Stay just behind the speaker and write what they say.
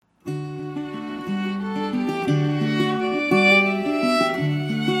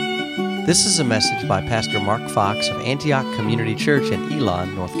This is a message by Pastor Mark Fox of Antioch Community Church in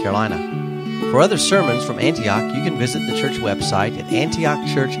Elon, North Carolina. For other sermons from Antioch, you can visit the church website at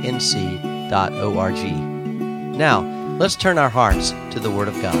antiochchurchnc.org. Now, let's turn our hearts to the Word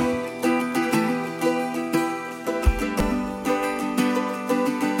of God.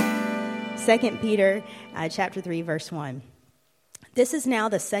 2 Peter chapter 3, verse 1. This is now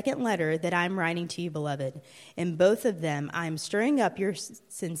the second letter that I am writing to you, beloved. In both of them, I am stirring up your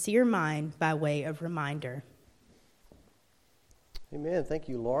sincere mind by way of reminder. Amen. Thank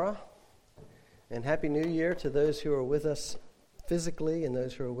you, Laura. And Happy New Year to those who are with us physically and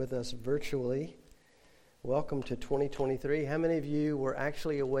those who are with us virtually. Welcome to 2023. How many of you were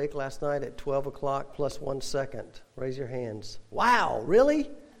actually awake last night at 12 o'clock plus 1 second? Raise your hands. Wow,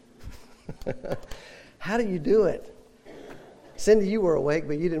 really? How do you do it? Cindy, you were awake,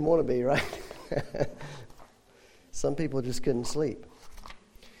 but you didn't want to be, right? Some people just couldn't sleep.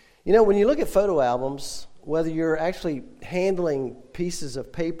 You know, when you look at photo albums, whether you're actually handling pieces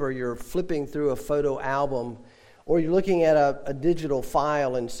of paper, you're flipping through a photo album, or you're looking at a digital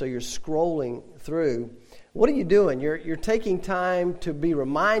file, and so you're scrolling through, what are you doing? You're taking time to be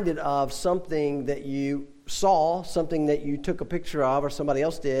reminded of something that you saw, something that you took a picture of, or somebody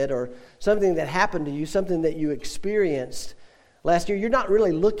else did, or something that happened to you, something that you experienced last year. You're not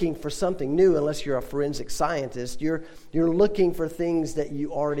really looking for something new unless you're a forensic scientist. You're looking for things that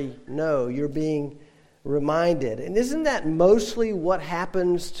you already know. You're being reminded. And isn't that mostly what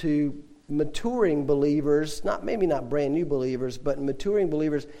happens to maturing believers, maybe not brand new believers, but maturing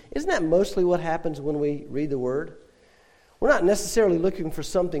believers? Isn't that mostly what happens when we read the Word? We're not necessarily looking for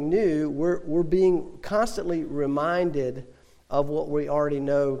something new. We're being constantly reminded of what we already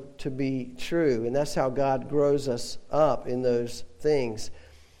know to be true. And that's how God grows us up in those things.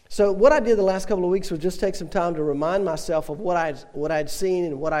 So what I did the last couple of weeks was just take some time to remind myself of what I'd seen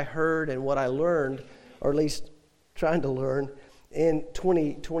and what I heard and what I learned, or at least trying to learn, in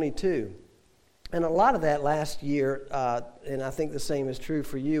 2022. And a lot of that last year, and I think the same is true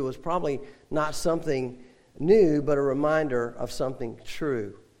for you, was probably not something new, but a reminder of something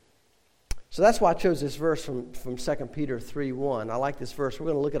true. So that's why I chose this verse from 2 Peter 3:1. I like this verse. We're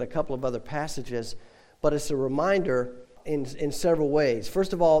going to look at a couple of other passages, but it's a reminder in several ways.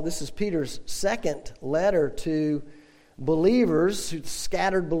 First of all, this is Peter's second letter to believers,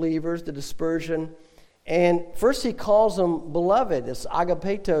 scattered believers, the dispersion. And first he calls them beloved. It's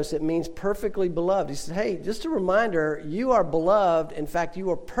agapetos. It means perfectly beloved. He says, hey, just a reminder, you are beloved. In fact, you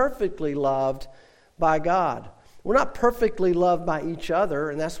are perfectly loved by God. We're not perfectly loved by each other,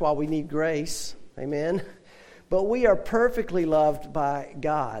 and that's why we need grace. Amen. But we are perfectly loved by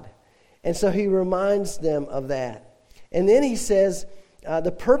God. And so he reminds them of that. And then he says,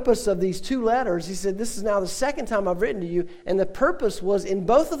 the purpose of these two letters, he said, this is now the second time I've written to you, and the purpose was in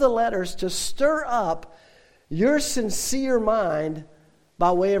both of the letters to stir up your sincere mind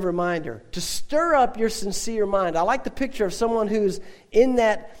by way of reminder. To stir up your sincere mind. I like the picture of someone who's in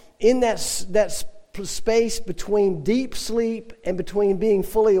that space between deep sleep and between being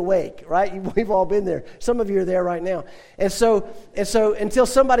fully awake, right? We've all been there. Some of you are there right now. And so until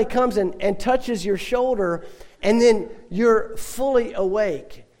somebody comes and touches your shoulder, and then you're fully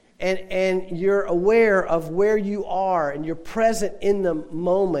awake and you're aware of where you are and you're present in the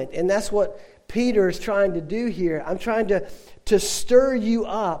moment. And that's what Peter is trying to do here. I'm trying to stir you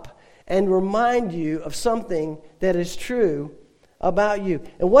up and remind you of something that is true about you.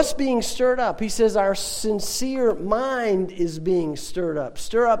 And what's being stirred up? He says our sincere mind is being stirred up.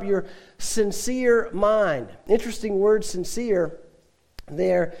 Stir up your sincere mind. Interesting word, sincere,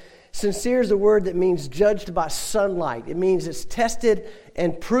 there. Sincere is a word that means judged by sunlight. It means it's tested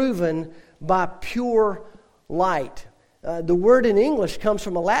and proven by pure light. The word in English comes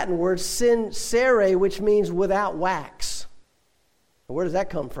from a Latin word, sincere, which means without wax. Where does that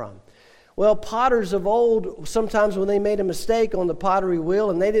come from? Well, potters of old, sometimes when they made a mistake on the pottery wheel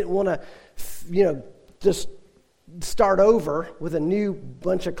and they didn't want to, just start over with a new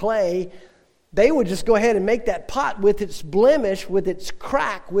bunch of clay, they would just go ahead and make that pot with its blemish, with its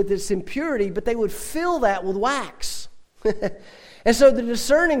crack, with its impurity, but they would fill that with wax. And so the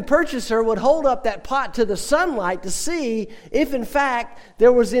discerning purchaser would hold up that pot to the sunlight to see if, in fact,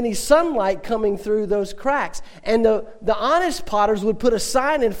 there was any sunlight coming through those cracks. And the honest potters would put a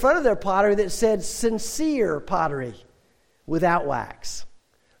sign in front of their pottery that said, sincere pottery, without wax,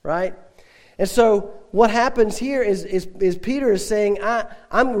 right? And so what happens here is Peter is saying,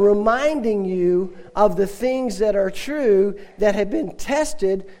 I'm reminding you of the things that are true, that have been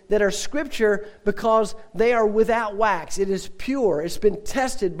tested, that are Scripture, because they are without wax. It is pure. It's been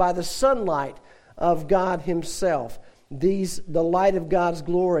tested by the sunlight of God Himself. the light of God's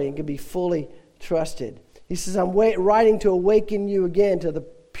glory and can be fully trusted. He says, I'm writing to awaken you again to the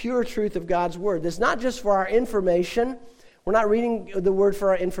pure truth of God's Word. That's not just for our information. We're not reading the Word for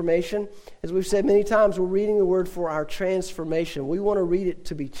our information. As we've said many times, we're reading the Word for our transformation. We want to read it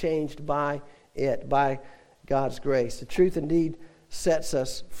to be changed by it, by God's grace. The truth indeed sets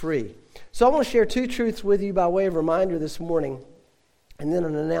us free. So I want to share two truths with you by way of reminder this morning, and then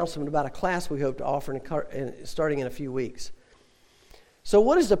an announcement about a class we hope to offer starting in a few weeks. So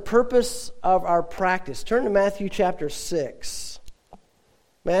what is the purpose of our practice? Turn to Matthew chapter 6.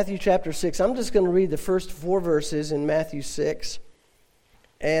 Matthew chapter 6. I'm just going to read the first 4 verses in Matthew 6.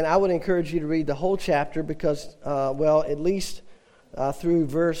 And I would encourage you to read the whole chapter because, at least through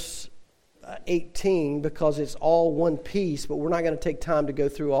verse 18, because it's all one piece, but we're not going to take time to go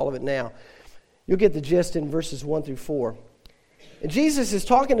through all of it now. You'll get the gist in verses 1 through 4. And Jesus is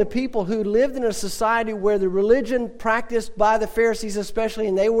talking to people who lived in a society where the religion practiced by the Pharisees especially,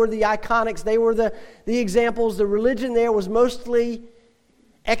 and they were the iconics, they were the examples. The religion there was mostly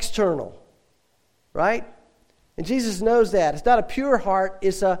external, right? And Jesus knows that. It's not a pure heart,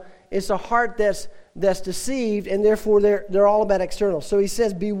 it's a heart that's deceived, and therefore they're all about external. So he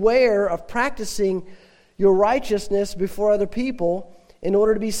says, beware of practicing your righteousness before other people in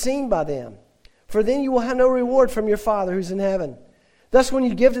order to be seen by them. For then you will have no reward from your Father who's in heaven. Thus, when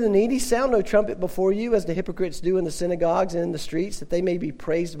you give to the needy, sound no trumpet before you, as the hypocrites do in the synagogues and in the streets, that they may be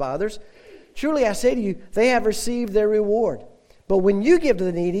praised by others. Truly, I say to you, they have received their reward. But when you give to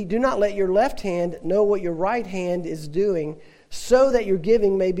the needy, do not let your left hand know what your right hand is doing, so that your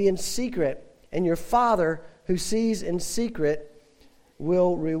giving may be in secret, and your Father who sees in secret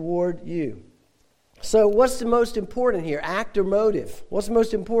will reward you. So what's the most important here? Act or motive? What's the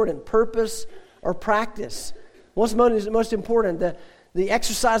most important? Purpose or practice? What's most important? The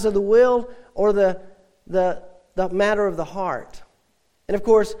exercise of the will or the matter of the heart? And of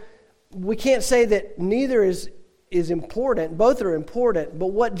course, we can't say that neither is important. Both are important. But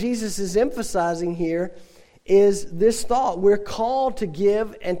what Jesus is emphasizing here is this thought. We're called to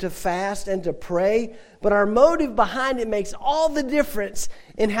give and to fast and to pray, but our motive behind it makes all the difference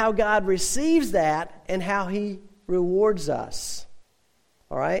in how God receives that and how He rewards us.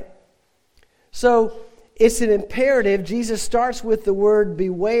 All right? So it's an imperative. Jesus starts with the word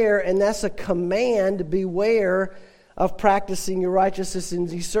beware, and that's a command. Beware of practicing your righteousness in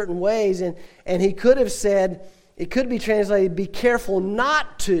these certain ways. And He could have said, it could be translated, be careful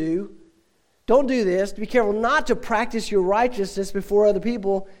not to. Don't do this. Be careful not to practice your righteousness before other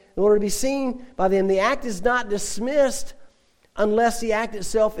people in order to be seen by them. The act is not dismissed unless the act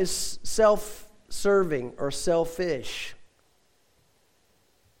itself is self-serving or selfish.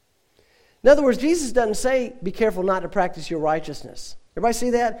 In other words, Jesus doesn't say, be careful not to practice your righteousness. Everybody see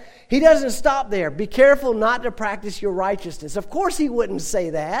that? He doesn't stop there. Be careful not to practice your righteousness. Of course He wouldn't say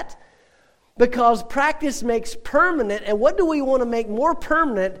that, because practice makes permanent. And what do we want to make more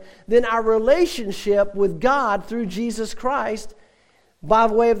permanent than our relationship with God through Jesus Christ by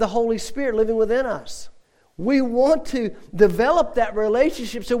way of the Holy Spirit living within us? We want to develop that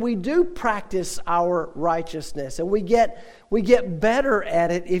relationship so we do practice our righteousness, and we get better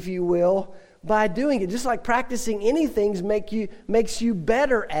at it, if you will, by doing it. Just like practicing anything makes you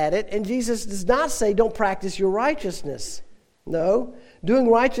better at it. And Jesus does not say don't practice your righteousness. No, doing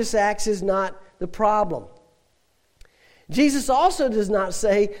righteous acts is not the problem. Jesus also does not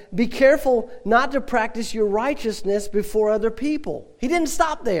say be careful not to practice your righteousness before other people. He didn't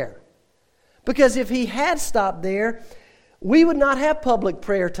stop there. Because if He had stopped there, we would not have public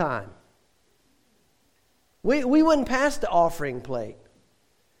prayer time. We wouldn't pass the offering plate.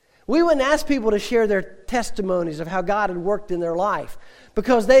 We wouldn't ask people to share their testimonies of how God had worked in their life.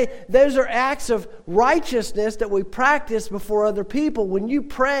 Because those are acts of righteousness that we practice before other people. When you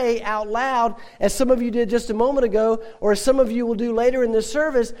pray out loud, as some of you did just a moment ago, or as some of you will do later in this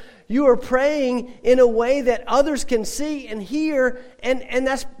service, you are praying in a way that others can see and hear, and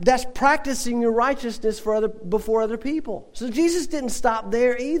that's practicing your righteousness before other people. So Jesus didn't stop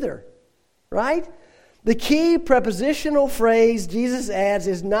there either, right? The key prepositional phrase Jesus adds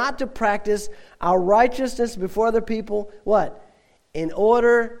is not to practice our righteousness before other people, what? In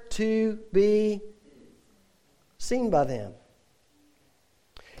order to be seen by them.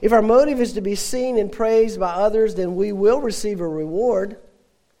 If our motive is to be seen and praised by others, then we will receive a reward.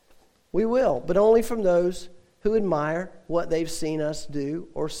 We will, but only from those who admire what they've seen us do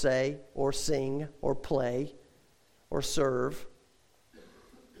or say or sing or play or serve.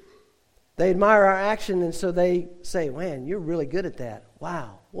 They admire our action, and so they say, man, you're really good at that.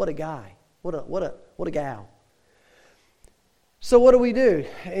 Wow, what a guy. What a gal. So what do we do?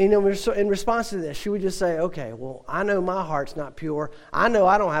 In response to this, should we just say, okay, well, I know my heart's not pure. I know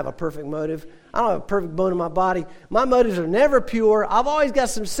I don't have a perfect motive. I don't have a perfect bone in my body. My motives are never pure. I've always got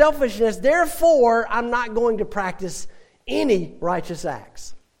some selfishness. Therefore, I'm not going to practice any righteous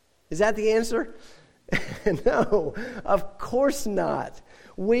acts. Is that the answer? No, of course not.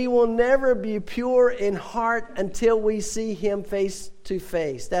 We will never be pure in heart until we see Him face to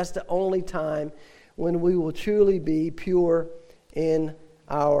face. That's the only time when we will truly be pure in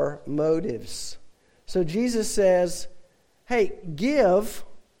our motives. So Jesus says, hey, give.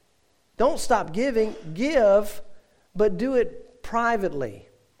 Don't stop giving. Give, but do it privately.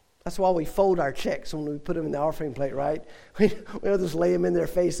 That's why we fold our checks when we put them in the offering plate, right? We don't just lay them in their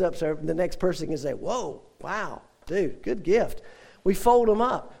face up so the next person can say, whoa, wow, dude, good gift. We fold them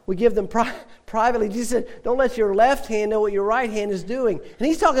up. We give them privately. Jesus said, don't let your left hand know what your right hand is doing. And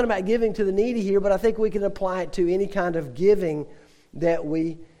He's talking about giving to the needy here, but I think we can apply it to any kind of giving that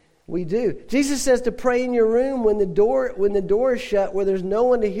we do. Jesus says to pray in your room when the door is shut, where there's no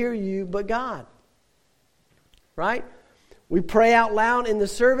one to hear you but God. Right? We pray out loud in the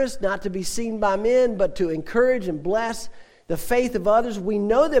service, not to be seen by men, but to encourage and bless the faith of others. We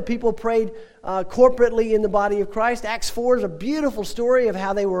know that people prayed corporately in the body of Christ. Acts 4 is a beautiful story of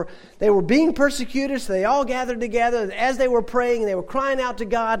how they were being persecuted, so they all gathered together. As they were praying, they were crying out to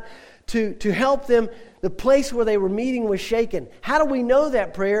God to help them. The place where they were meeting was shaken. How do we know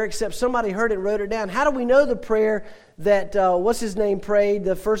that prayer except somebody heard it and wrote it down? How do we know the prayer that, what's his name, prayed,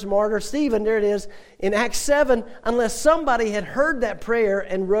 the first martyr, Stephen, there it is, in Acts 7, unless somebody had heard that prayer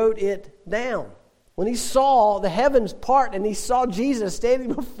and wrote it down? When he saw the heavens part and he saw Jesus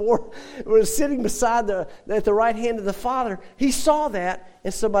standing sitting beside at the right hand of the Father, he saw that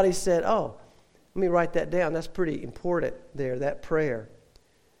and somebody said, oh, let me write that down. That's pretty important there, that prayer.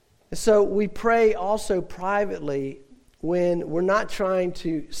 And so we pray also privately when we're not trying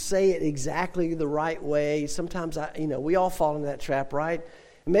to say it exactly the right way. Sometimes, we all fall into that trap, right?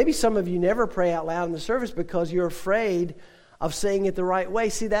 And maybe some of you never pray out loud in the service because you're afraid of saying it the right way.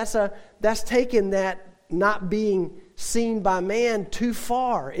 See, that's taken that not being seen by man too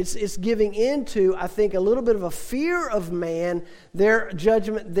far. It's giving into, I think, a little bit of a fear of man, their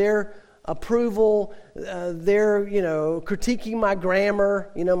judgment, their approval, their, critiquing my grammar,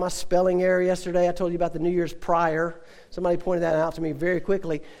 my spelling error yesterday. I told you about the New Year's prior. Somebody pointed that out to me very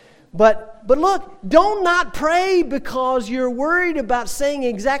quickly. But look, don't not pray because you're worried about saying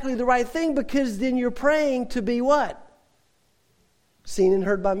exactly the right thing, because then you're praying to be what? Seen and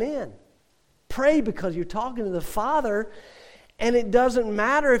heard by men. Pray because you're talking to the Father, and it doesn't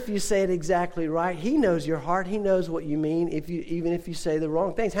matter if you say it exactly right. He knows your heart. He knows what you mean, even if you say the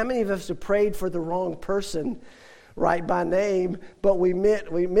wrong things. How many of us have prayed for the wrong person, right, by name, but we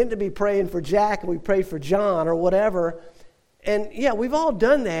meant to be praying for Jack and we prayed for John or whatever? And yeah, we've all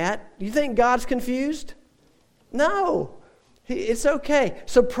done that. You think God's confused? No. It's okay.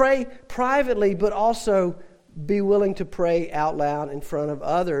 So pray privately, but also be willing to pray out loud in front of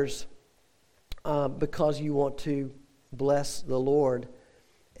others because you want to bless the Lord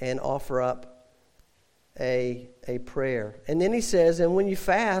and offer up a prayer. And then he says, and when you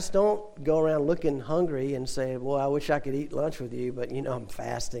fast, don't go around looking hungry and say, well, I wish I could eat lunch with you, but I'm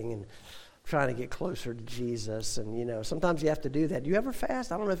fasting and trying to get closer to Jesus. And sometimes you have to do that. Do you ever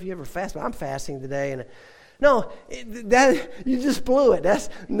fast? I don't know if you ever fast, but I'm fasting today. And no, that you just blew it. That's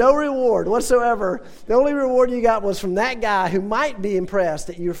no reward whatsoever. The only reward you got was from that guy who might be impressed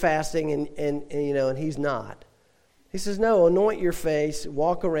that you're fasting and he's not. He says, no, anoint your face,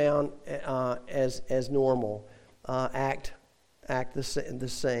 walk around as normal, act the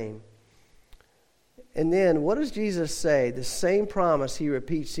same. And then what does Jesus say? The same promise he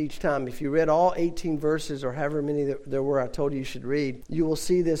repeats each time. If you read all 18 verses or however many there were I told you should read, you will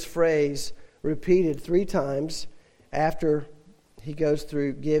see this phrase repeated 3 times after he goes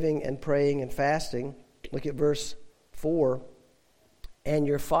through giving and praying and fasting. Look at verse 4. And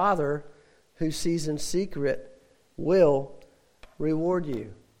your Father who sees in secret will reward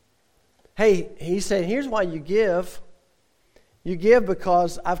you. Hey, he said, here's why you give. You give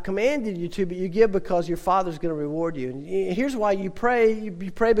because I've commanded you to, but you give because your Father's going to reward you. And here's why you pray. You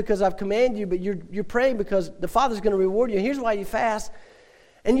pray because I've commanded you, but you're praying because the Father's going to reward you. And here's why you fast.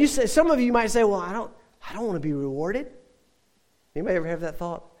 And you say, some of you might say, well, I don't want to be rewarded. Anybody ever have that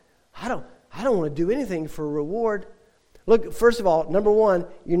thought? I don't want to do anything for a reward. Look, first of all, number one,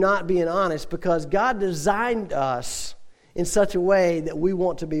 you're not being honest, because God designed us in such a way that we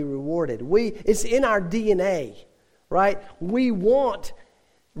want to be rewarded. It's in our DNA, right? We want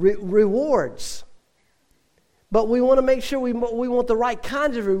rewards. But we want to make sure we want the right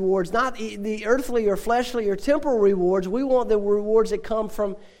kinds of rewards, not the earthly or fleshly or temporal rewards. We want the rewards that come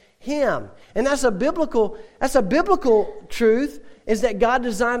from Him. And that's a biblical truth, is that God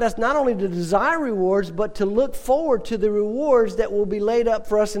designed us not only to desire rewards, but to look forward to the rewards that will be laid up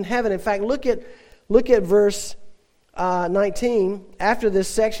for us in heaven. In fact, look at verse 19. After this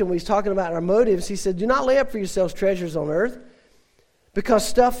section where he's talking about our motives, he said, "Do not lay up for yourselves treasures on earth, because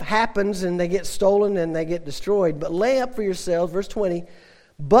stuff happens and they get stolen and they get destroyed. But lay up for yourselves," verse 20,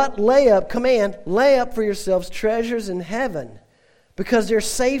 "but lay up for yourselves treasures in heaven, because they're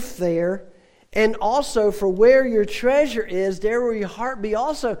safe there. And also, for where your treasure is, there will your heart be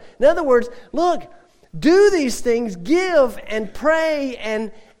also." In other words, look, do these things, give and pray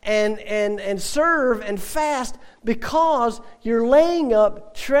and serve and fast, because you're laying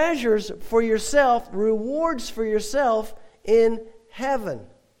up treasures for yourself, rewards for yourself in heaven.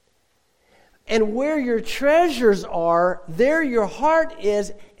 And where your treasures are, there your heart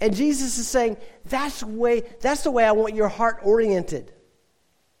is. And Jesus is saying, that's the way I want your heart oriented.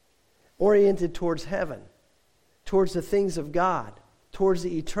 Oriented towards heaven, towards the things of God, towards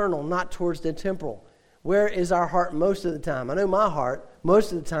the eternal, not towards the temporal. Where is our heart most of the time? I know my heart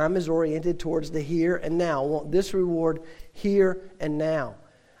most of the time is oriented towards the here and now. I want this reward here and now.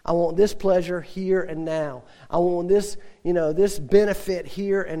 I want this pleasure here and now. I want this, this benefit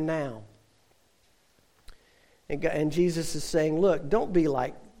here and now. And Jesus is saying, look, don't be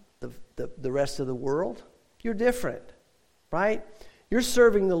like the rest of the world. You're different, right? You're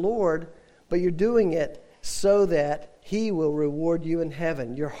serving the Lord, but you're doing it so that He will reward you in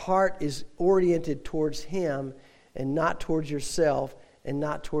heaven. Your heart is oriented towards Him and not towards yourself and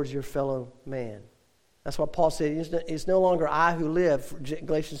not towards your fellow man. That's why Paul said, "It's no longer I who live,"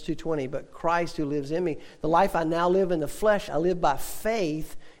 Galatians 2:20, "but Christ who lives in me. The life I now live in the flesh, I live by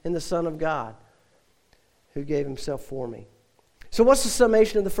faith in the Son of God, who gave Himself for me." So what's the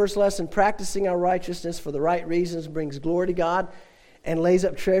summation of the first lesson? Practicing our righteousness for the right reasons brings glory to God and lays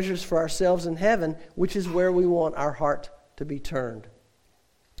up treasures for ourselves in heaven, which is where we want our heart to be turned.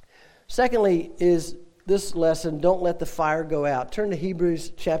 Secondly is this lesson, don't let the fire go out. Turn to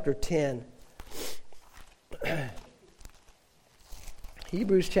Hebrews chapter 10.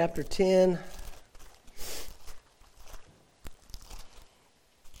 Hebrews chapter 10.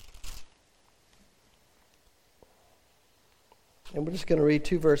 And we're just going to read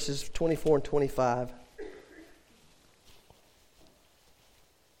two verses, 24 and 25.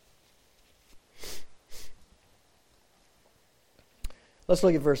 Let's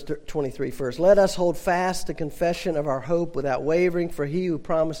look at verse 23 first. "Let us hold fast the confession of our hope without wavering, for He who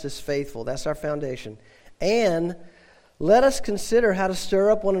promised is faithful." That's our foundation. "And let us consider how to stir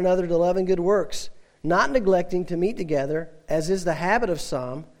up one another to love and good works, not neglecting to meet together, as is the habit of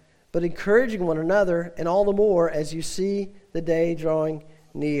some, but encouraging one another, and all the more as you see the day drawing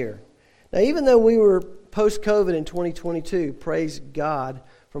near." Now, even though we were post-COVID in 2022, praise God,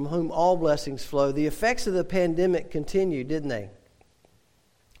 from whom all blessings flow, the effects of the pandemic continued, didn't they?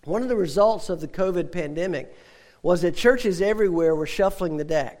 One of the results of the COVID pandemic was that churches everywhere were shuffling the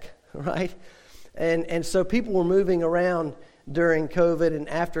deck, right? And so people were moving around during COVID and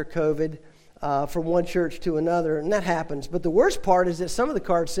after COVID from one church to another, and that happens. But the worst part is that some of the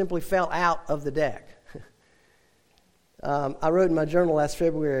cards simply fell out of the deck. I wrote in my journal last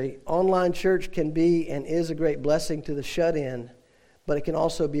February, online church can be and is a great blessing to the shut-in, but it can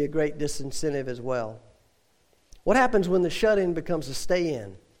also be a great disincentive as well. What happens when the shut-in becomes a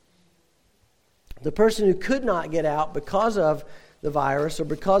stay-in? The person who could not get out because of the virus or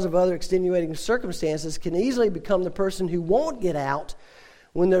because of other extenuating circumstances can easily become the person who won't get out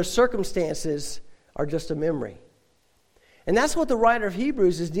when those circumstances are just a memory. And that's what the writer of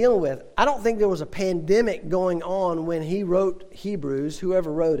Hebrews is dealing with. I don't think there was a pandemic going on when he wrote Hebrews,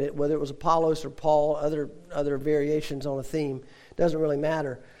 whoever wrote it, whether it was Apollos or Paul, other variations on a theme, doesn't really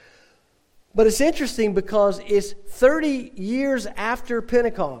matter. But it's interesting because it's 30 years after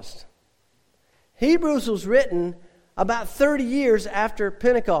Pentecost. Hebrews was written about 30 years after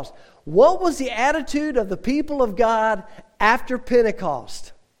Pentecost. What was the attitude of the people of God after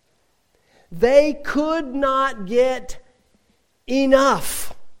Pentecost? They could not get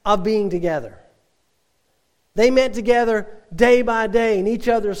enough of being together. They met together day by day in each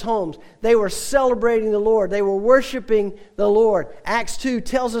other's homes. They were celebrating the Lord. They were worshiping the Lord. Acts 2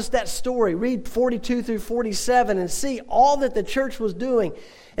 tells us that story. Read 42 through 47 and see all that the church was doing.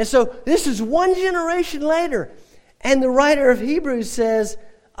 And so this is one generation later. And the writer of Hebrews says,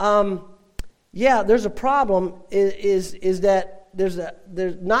 there's a problem, is that there's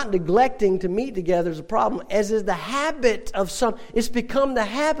not neglecting to meet together is a problem, as is the habit of some. It's become the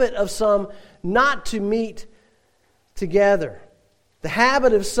habit of some not to meet together. The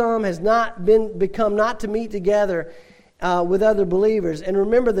habit of some has become not to meet together with other believers. And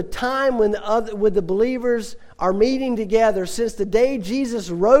remember, the time when the believers are meeting together since the day Jesus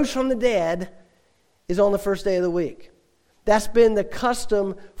rose from the dead is on the first day of the week. That's been the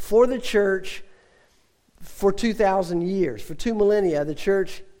custom for the church for 2,000 years. For 2 millennia, the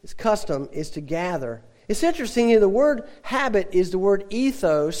church's custom is to gather. It's interesting here, the word habit is the word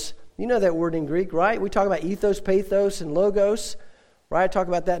ethos. You know that word in Greek, right? We talk about ethos, pathos, and logos. Right? I talk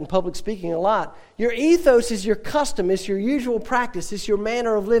about that in public speaking a lot. Your ethos is your custom. It's your usual practice. It's your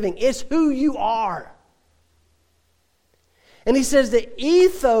manner of living. It's who you are. And he says the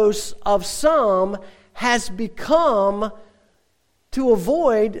ethos of some has become to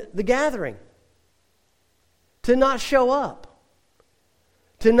avoid the gathering, to not show up,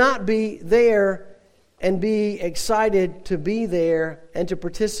 to not be there and be excited to be there and to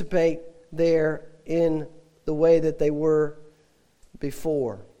participate there in the way that they were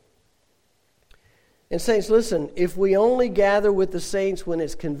before. And saints, listen, if we only gather with the saints when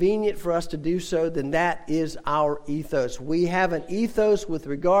it's convenient for us to do so, then that is our ethos. We have an ethos with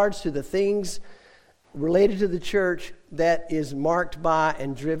regards to the things related to the church that is marked by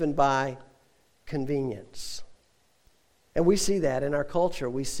and driven by convenience. And we see that in our culture.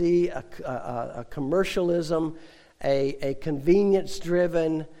 We see a commercialism, a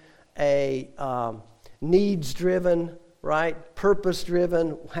convenience-driven, a needs-driven, right?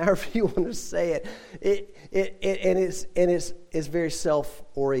 Purpose-driven, however you want to say it. It's very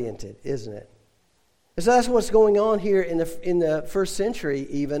self-oriented, isn't it? And so that's what's going on here in the first century,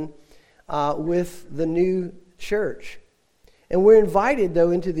 even with the new church. And we're invited,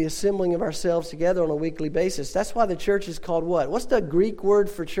 though, into the assembling of ourselves together on a weekly basis. That's why the church is called what? What's the Greek word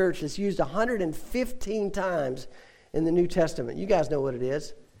for church? It's used 115 times in the New Testament. You guys know what it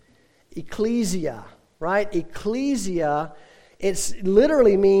is. Ecclesia. Right? Ecclesia, it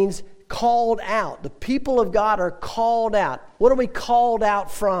literally means called out. The people of God are called out. What are we called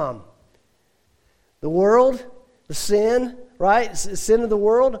out from? The world, the sin, right? The sin of the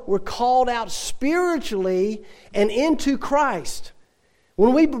world. We're called out spiritually and into Christ.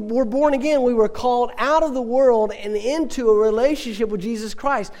 When we were born again, we were called out of the world and into a relationship with Jesus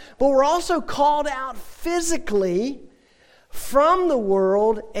Christ. But we're also called out physically from the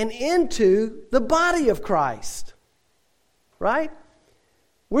world and into the body of Christ. Right?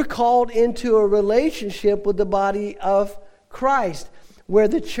 We're called into a relationship with the body of Christ, where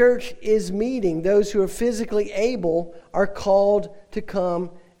the church is meeting. Those who are physically able are called to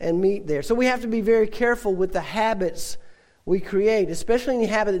come and meet there. So we have to be very careful with the habits we create, especially any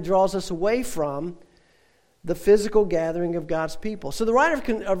habit that draws us away from the physical gathering of God's people. So the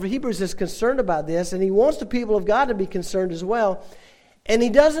writer of Hebrews is concerned about this, and he wants the people of God to be concerned as well. And he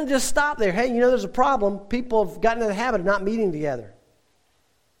doesn't just stop there. Hey, there's a problem. People have gotten into the habit of not meeting together.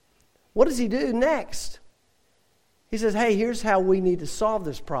 What does he do next? He says, hey, here's how we need to solve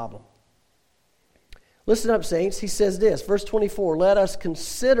this problem. Listen up, saints. He says this, verse 24, let us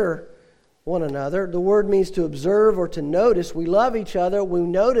consider one another. The word means to observe or to notice. We love each other. We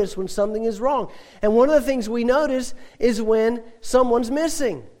notice when something is wrong. And one of the things we notice is when someone's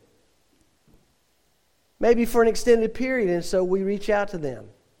missing. Maybe for an extended period, and so we reach out to them.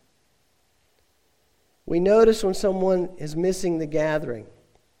 We notice when someone is missing the gathering.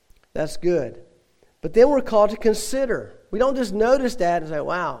 That's good. But then we're called to consider. We don't just notice that and say,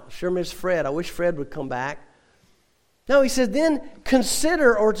 wow, sure miss Fred. I wish Fred would come back. No, he said, then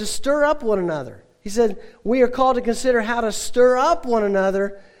consider or to stir up one another. He said, we are called to consider how to stir up one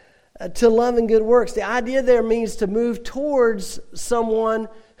another to love and good works. The idea there means to move towards someone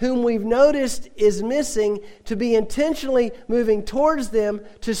whom we've noticed is missing, to be intentionally moving towards them,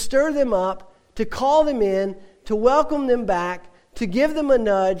 to stir them up, to call them in, to welcome them back, to give them a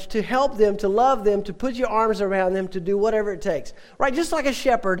nudge, to help them, to love them, to put your arms around them, to do whatever it takes. Right? Just like a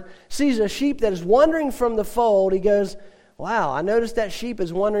shepherd sees a sheep that is wandering from the fold, he goes, wow, I noticed that sheep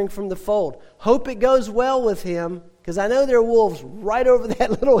is wandering from the fold. Hope it goes well with him, because I know there are wolves right over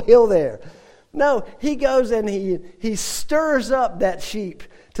that little hill there. No, he goes and he stirs up that sheep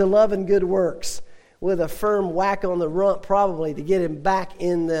to love and good works with a firm whack on the rump, probably to get him back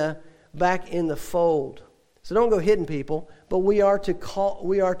in the fold. So don't go hitting people, but we are to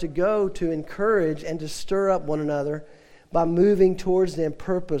go to encourage and to stir up one another by moving towards them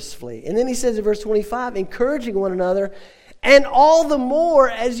purposefully. And then he says in verse 25, encouraging one another, and all the more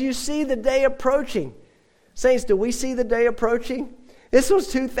as you see the day approaching. Saints, do we see the day approaching? This was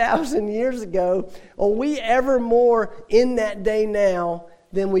 2,000 years ago. Are we ever more in that day now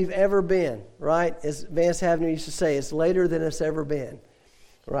than we've ever been, right? As Vance Havner used to say, it's later than it's ever been,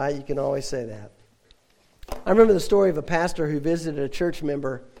 right? You can always say that. I remember the story of a pastor who visited a church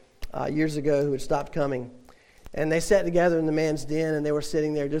member years ago who had stopped coming. And they sat together in the man's den, and they were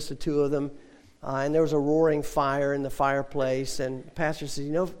sitting there, just the two of them. And there was a roaring fire in the fireplace. And the pastor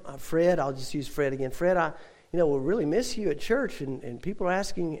said, Fred, I'll just use Fred again. Fred, we'll really miss you at church. And people are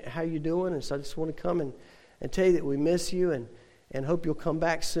asking how you're doing. And so I just want to come and tell you that we miss you and hope you'll come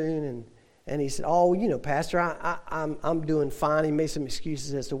back soon. And he said, Pastor, I'm doing fine. He made some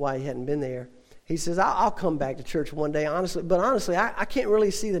excuses as to why he hadn't been there. He says, I'll come back to church one day, honestly. But honestly, I can't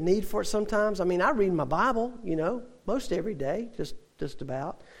really see the need for it sometimes. I mean, I read my Bible, most every day, just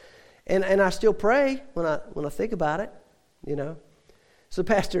about. And I still pray when I think about it, So the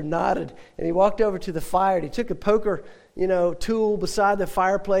pastor nodded, and he walked over to the fire, and he took a poker, tool beside the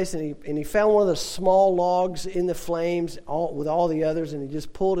fireplace, and he found one of the small logs in the flames with all the others, and he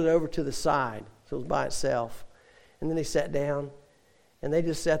just pulled it over to the side, so it was by itself. And then he sat down, and they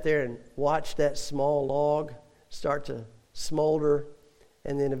just sat there and watched that small log start to smolder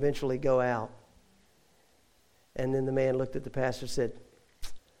and then eventually go out. And then the man looked at the pastor and said,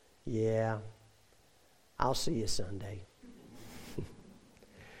 "Yeah, I'll see you Sunday."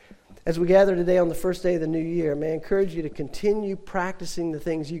 As we gather today on the first day of the new year, may I encourage you to continue practicing the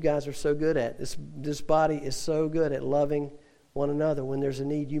things you guys are so good at. This body is so good at loving one another. When there's a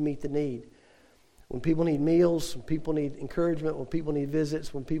need, you meet the need. When people need meals, when people need encouragement, when people need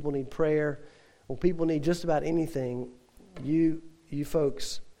visits, when people need prayer, when people need just about anything, you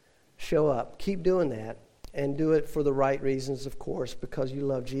folks show up. Keep doing that, and do it for the right reasons, of course, because you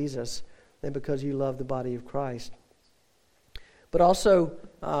love Jesus and because you love the body of Christ. But also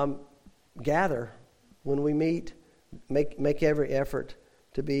gather when we meet. Make every effort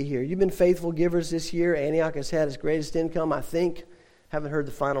to be here. You've been faithful givers this year. Antioch has had its greatest income, I think. Haven't heard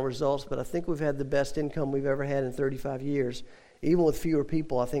the final results, but I think we've had the best income we've ever had in 35 years, even with fewer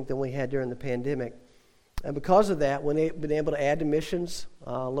people, I think, than we had during the pandemic. And because of that, we've been able to add to missions,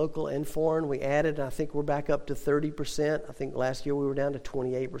 local and foreign. We added, and I think we're back up to 30%. I think last year we were down to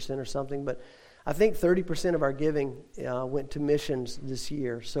 28% or something, but I think 30% of our giving went to missions this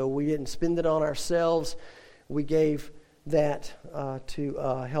year. So we didn't spend it on ourselves. We gave that to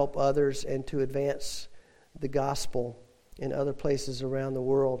help others and to advance the gospel in other places around the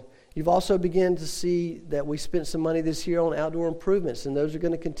world. You've also begun to see that we spent some money this year on outdoor improvements, and those are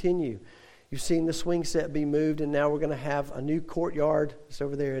going to continue. You've seen the swing set be moved, and now we're going to have a new courtyard. It's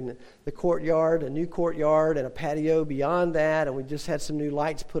over there in the courtyard, a new courtyard, and a patio beyond that. And we just had some new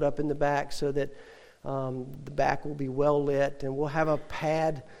lights put up in the back so that the back will be well lit. And we'll have a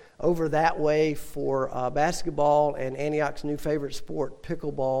pad over that way for basketball and Antioch's new favorite sport,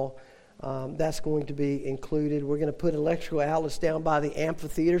 pickleball. That's going to be included. We're going to put electrical outlets down by the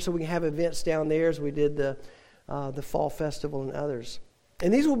amphitheater so we can have events down there as we did the fall festival and others.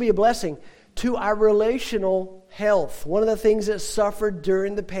 And these will be a blessing to our relational health. One of the things that suffered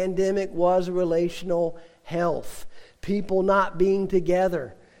during the pandemic was relational health. People not being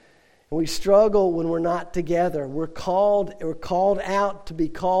together. And we struggle when we're not together. We're called out to be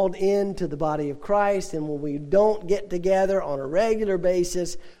called into the body of Christ. And when we don't get together on a regular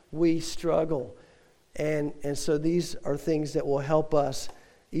basis, we struggle. And so these are things that will help us,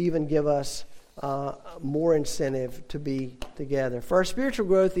 even give us more incentive to be together. For our spiritual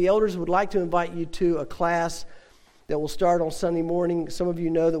growth, the elders would like to invite you to a class that will start on Sunday morning. Some of you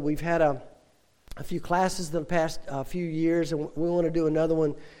know that we've had a few classes the past few years, and we want to do another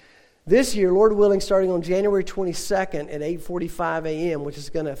one this year, Lord willing, starting on January 22nd at 8:45 a.m., which is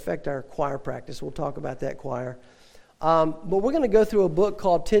going to affect our choir practice. We'll talk about that choir. But we're going to go through a book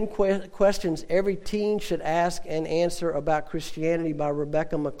called 10 Questions Every Teen Should Ask and Answer About Christianity by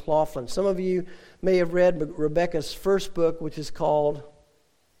Rebecca McLaughlin. Some of you may have read Rebecca's first book, which is called,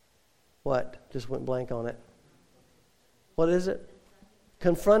 what? Just went blank on it. What is it?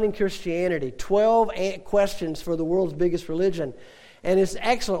 Confronting Christianity. 12 questions for the world's biggest religion. And it's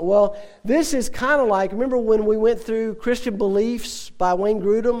excellent. Well, this is kind of like, remember when we went through Christian Beliefs by Wayne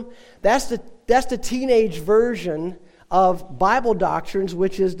Grudem? That's the teenage version of Bible Doctrines,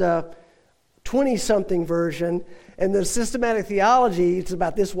 which is the 20-something version. And the Systematic Theology, it's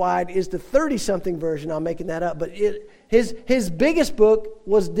about this wide, is the 30-something version. I'm making that up. But his biggest book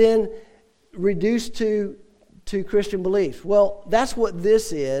was then reduced to Christian beliefs. Well, that's what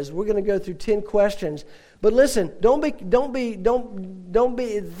this is. We're going to go through 10 questions. But listen, don't be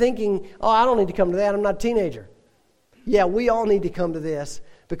thinking, oh, I don't need to come to that. I'm not a teenager. Yeah, we all need to come to this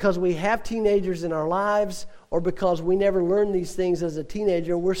because we have teenagers in our lives, or because we never learned these things as a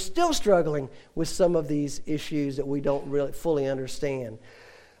teenager. We're still struggling with some of these issues that we don't really fully understand.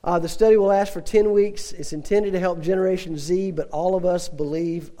 The study will last for 10 weeks. It's intended to help Generation Z, but all of us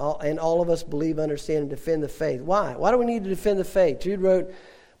believe, understand, and defend the faith. Why? Why do we need to defend the faith? Jude wrote,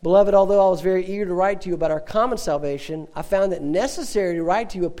 "Beloved, although I was very eager to write to you about our common salvation, I found it necessary to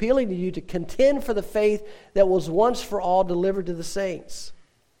write to you, appealing to you to contend for the faith that was once for all delivered to the saints."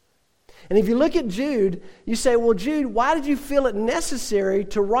 And if you look at Jude, you say, well, Jude, why did you feel it necessary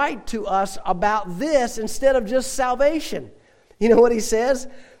to write to us about this instead of just salvation? You know what he says?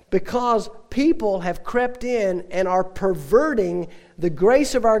 Because people have crept in and are perverting the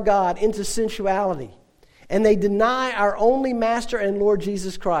grace of our God into sensuality. And they deny our only Master and Lord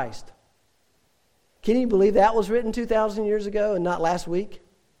Jesus Christ. Can you believe that was written 2,000 years ago and not last week?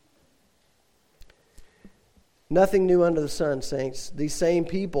 Nothing new under the sun, saints. These same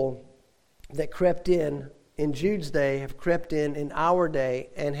people that crept in Jude's day have crept in our day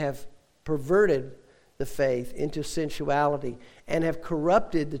and have perverted the faith into sensuality and have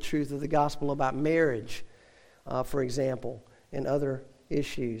corrupted the truth of the gospel about marriage, for example, and other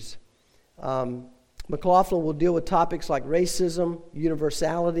issues. McLaughlin will deal with topics like racism,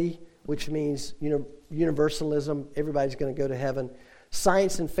 universality, which means universalism, everybody's going to go to heaven,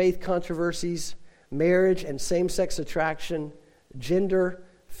 science and faith controversies, marriage and same-sex attraction, gender,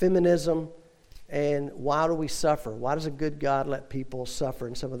 feminism, and why do we suffer? Why does a good God let people suffer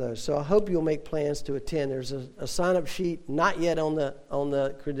in some of those? So I hope you'll make plans to attend. There's a sign-up sheet, not yet on the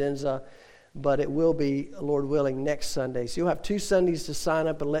credenza, but it will be, Lord willing, next Sunday. So you'll have 2 Sundays to sign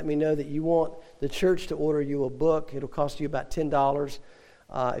up and let me know that you want the church to order you a book. It'll cost you about $10.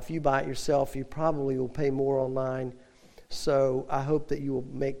 If you buy it yourself, you probably will pay more online. So I hope that you will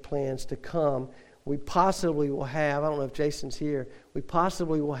make plans to come. We possibly will have, I don't know if Jason's here, we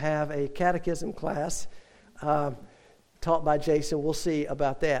possibly will have a catechism class taught by Jason. We'll see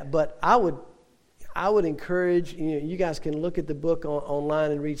about that. But I would encourage, you guys can look at the book online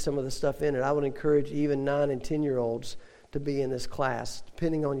and read some of the stuff in it. I would encourage even 9 and 10-year-olds to be in this class,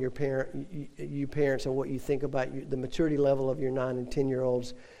 depending on your parents and what you think about the maturity level of your 9 and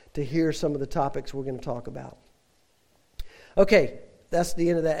 10-year-olds, to hear some of the topics we're going to talk about. Okay, that's the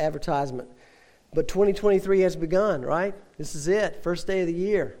end of that advertisement. But 2023 has begun, right? This is it, first day of the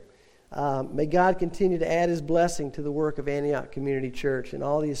year. May God continue to add His blessing to the work of Antioch Community Church and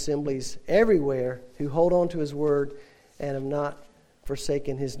all the assemblies everywhere who hold on to His Word and have not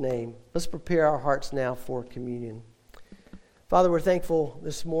forsaken His name. Let's prepare our hearts now for communion. Father, we're thankful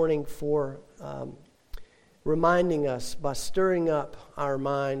this morning for reminding us, by stirring up our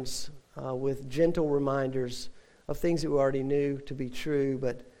minds with gentle reminders of things that we already knew to be true,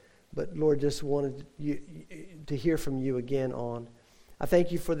 but Lord, just wanted you to hear from you again on. I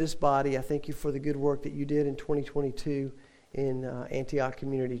thank you for this body. I thank you for the good work that you did in 2022 in Antioch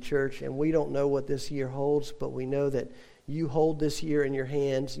Community Church. And we don't know what this year holds, but we know that you hold this year in your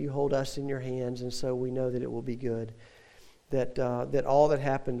hands. You hold us in your hands, and so we know that it will be good. That all that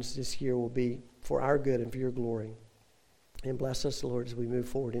happens this year will be for our good and for your glory. And bless us, Lord, as we move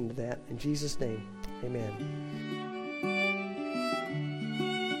forward into that. In Jesus' name, amen.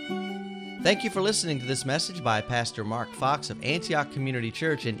 Thank you for listening to this message by Pastor Mark Fox of Antioch Community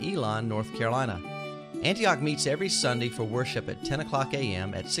Church in Elon, North Carolina. Antioch meets every Sunday for worship at 10 o'clock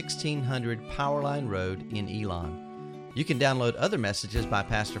a.m. at 1600 Powerline Road in Elon. You can download other messages by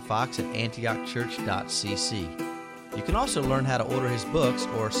Pastor Fox at antiochchurch.cc. You can also learn how to order his books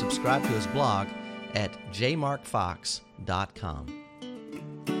or subscribe to his blog at jmarkfox.com.